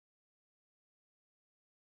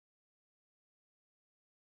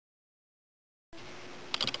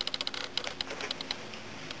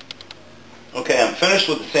finished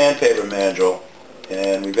with the sandpaper mandrel,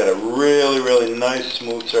 and we've got a really nice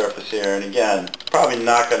smooth surface here, and again, probably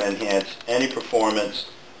not going to enhance any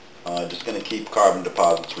performance, just going to keep carbon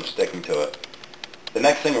deposits from sticking to it. The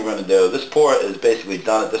next thing we're going to do, this port is basically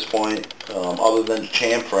done at this point, other than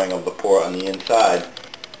chamfering of the port on the inside.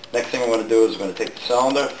 Next thing we're going to do is we're going to take the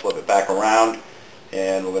cylinder, flip it back around,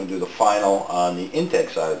 and we're going to do the final on the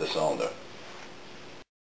intake side of the cylinder.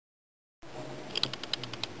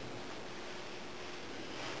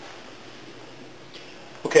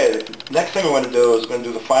 Okay, the next thing we're going to do is we're going to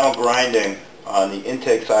do the final grinding on the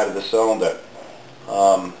intake side of the cylinder.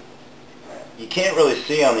 You can't really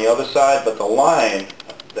see on the other side, but the line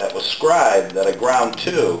that was scribed that I ground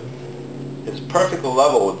to is perfectly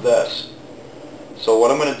level with this. So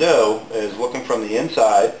what I'm going to do is, looking from the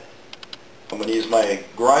inside, I'm going to use my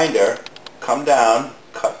grinder, come down,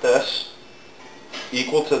 cut this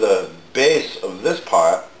equal to the base of this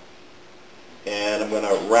part, and I'm going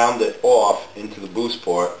to round it off into the boost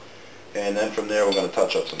port, and then from there we're going to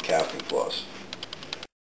touch up some casting flaws.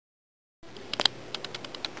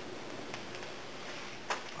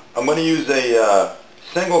 I'm going to use a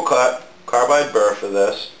single cut carbide burr for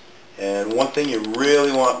this, and one thing you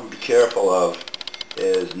really want to be careful of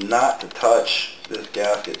is not to touch this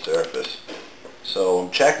gasket surface. So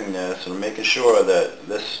I'm checking this and I'm making sure that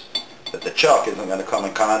the chuck isn't going to come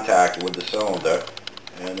in contact with the cylinder,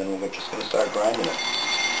 and then we're just going to start grinding it.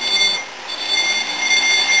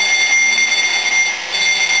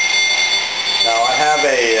 Now I have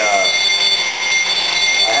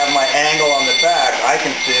my angle on the back. I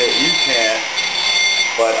can see it, you can't,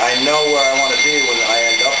 but I know where I want to be when I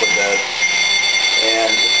end up with this,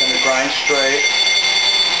 and it's going to grind straight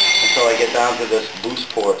until I get down to this boost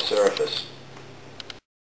port surface.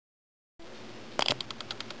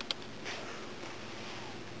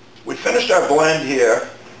 We finished our blend here.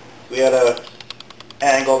 We had an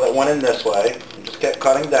angle that went in this way and just kept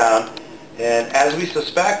cutting down, and as we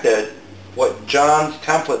suspected, what John's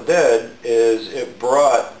template did is it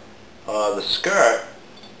brought the skirt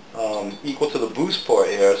equal to the boost port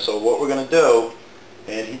here. So what we're going to do,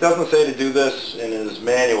 and he doesn't say to do this in his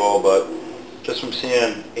manual, but just from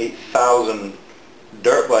seeing 8,000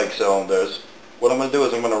 dirt bike cylinders, what I'm going to do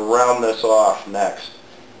is I'm going to round this off next.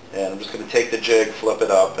 And I'm just going to take the jig, flip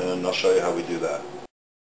it up, and I'll show you how we do that.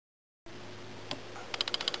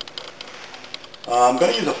 I'm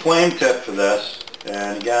going to use a flame tip for this,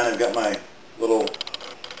 and again I've got my little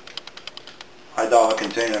 $1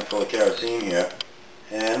 container full of kerosene here,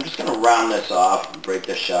 and I'm just going to round this off and break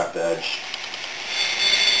this sharp edge.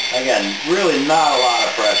 Again, really not a lot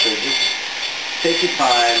of pressure, just take your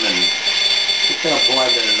time and just going to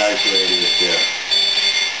blend in a nice radius here.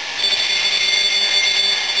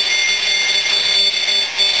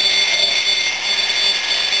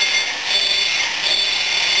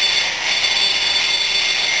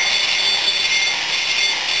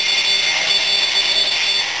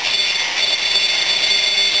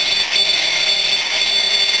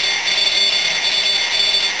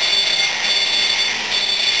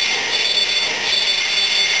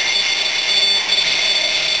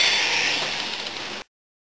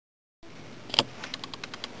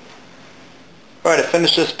 Alright, to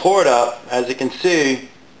finish this port up, as you can see,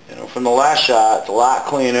 from the last shot, it's a lot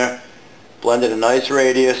cleaner. Blended a nice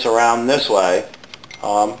radius around this way.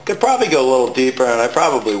 Could probably go a little deeper, and I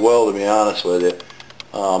probably will, to be honest with you.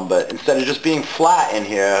 But instead of just being flat in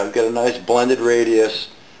here, I've got a nice blended radius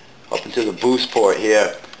up into the boost port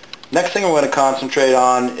here. Next thing I'm going to concentrate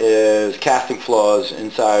on is casting flaws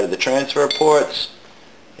inside of the transfer ports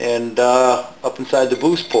and up inside the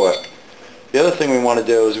boost port. The other thing we want to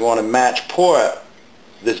do is we want to match port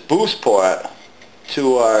this boost port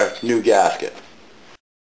to our new gasket.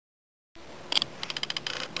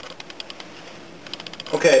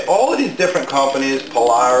 Okay, all of these different companies,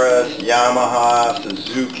 Polaris, Yamaha,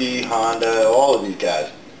 Suzuki, Honda, all of these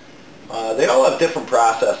guys, they all have different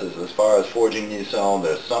processes as far as forging these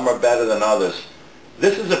cylinders. Some are better than others.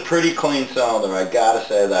 This is a pretty clean cylinder, I gotta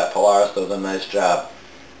say that. Polaris does a nice job.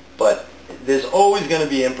 But there's always going to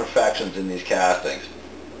be imperfections in these castings.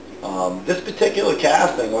 This particular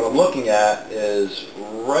casting, what I'm looking at is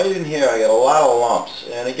right in here. I got a lot of lumps,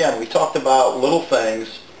 and again, we talked about little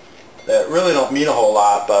things that really don't mean a whole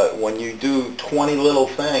lot, but when you do 20 little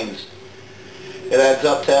things, it adds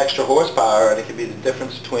up to extra horsepower, and it can be the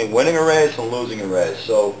difference between winning a race and losing a race.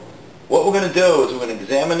 So what we're going to do is we're going to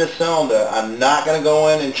examine this cylinder. I'm not going to go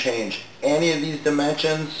in and change any of these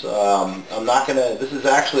dimensions. I'm not going to, this is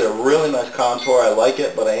actually a really nice contour. I like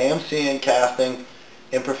it, but I am seeing casting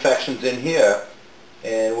imperfections in here,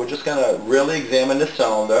 and we're just going to really examine this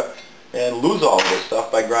cylinder and lose all of this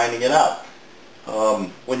stuff by grinding it out.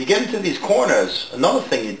 When you get into these corners, another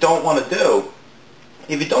thing you don't want to do,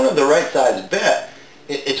 if you don't have the right size bit,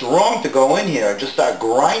 it's wrong to go in here and just start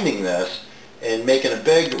grinding this and making a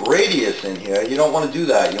big radius in here. You don't want to do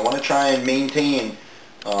that. You want to try and maintain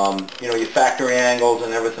your factory angles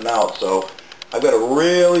and everything else. So I've got a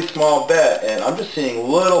really small bit, and I'm just seeing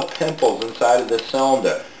little pimples inside of this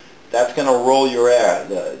cylinder. That's going to roll your air.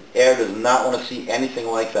 The air does not want to see anything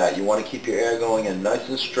like that. You want to keep your air going in nice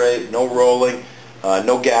and straight, no rolling,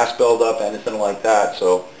 no gas buildup, anything like that.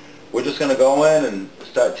 So we're just going to go in and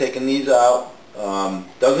start taking these out.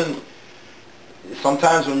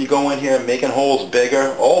 Sometimes when you go in here making holes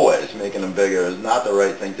bigger, always making them bigger is not the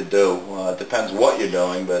right thing to do. It depends what you're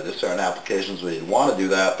doing, but there's certain applications where you want to do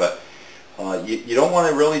that, but you don't want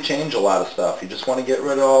to really change a lot of stuff. You just want to get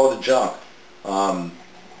rid of all the junk.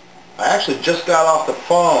 I actually just got off the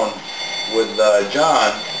phone with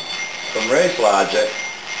John from Race Logic,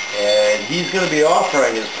 and he's going to be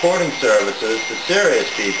offering his porting services to serious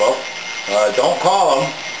people. Don't call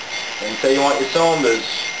him and say you want your cylinders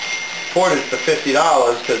ported for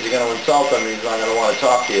 $50 because you're going to insult him and he's not going to want to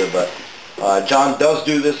talk to you. But John does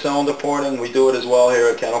do this cylinder porting. We do it as well here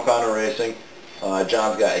at OConnor Racing.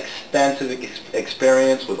 John's got extensive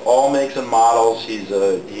experience with all makes and models. He's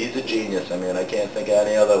a genius. I mean, I can't think of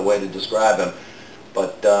any other way to describe him.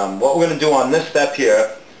 But what we're going to do on this step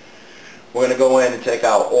here, we're going to go in and take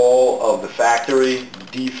out all of the factory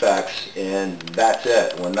defects, and that's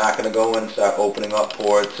it. We're not going to go in and start opening up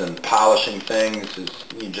ports and polishing things.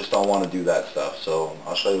 You just don't want to do that stuff. So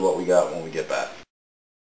I'll show you what we got when we get back.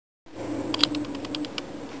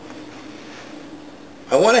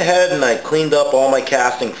 I went ahead and I cleaned up all my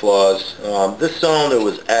casting flaws. This cylinder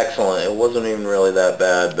was excellent. It wasn't even really that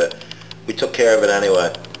bad, but we took care of it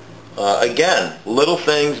anyway. Again, little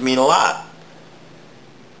things mean a lot.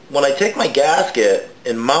 When I take my gasket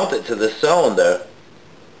and mount it to this cylinder,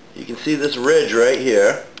 you can see this ridge right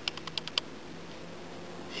here.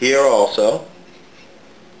 Here also.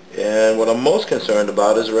 And what I'm most concerned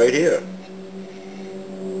about is right here.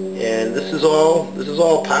 And this is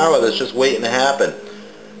all power that's just waiting to happen.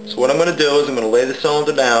 So what I'm going to do is I'm going to lay the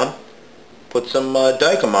cylinder down, put some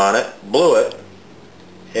Dykem on it, blue it,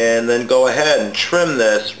 and then go ahead and trim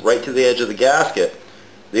this right to the edge of the gasket.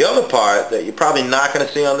 The other part that you're probably not going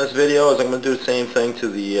to see on this video is I'm going to do the same thing to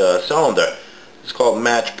the cylinder. It's called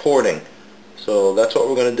match porting. So that's what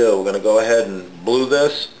we're going to do. We're going to go ahead and blue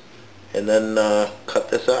this and then cut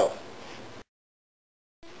this out.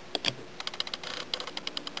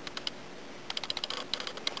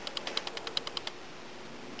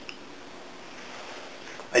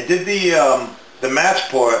 I did the match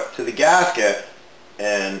port to the gasket,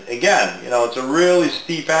 and again, it's a really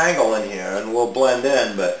steep angle in here, and we'll blend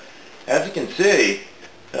in, but as you can see,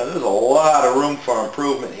 there's a lot of room for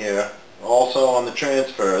improvement here, also on the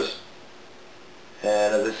transfers.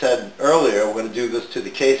 And as I said earlier, we're going to do this to the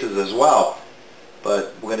cases as well,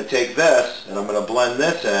 but we're going to take this, and I'm going to blend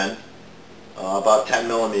this in about 10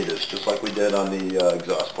 millimeters, just like we did on the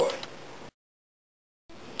exhaust port.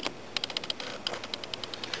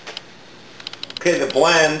 Okay, the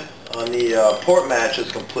blend on the port match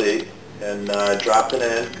is complete, and dropped it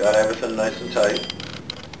in, got everything nice and tight.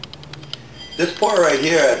 This port right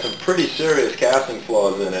here had some pretty serious casting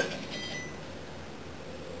flaws in it.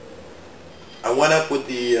 I went up with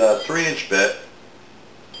the 3-inch bit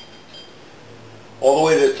all the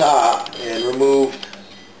way to the top and removed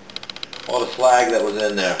all the slag that was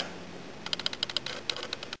in there.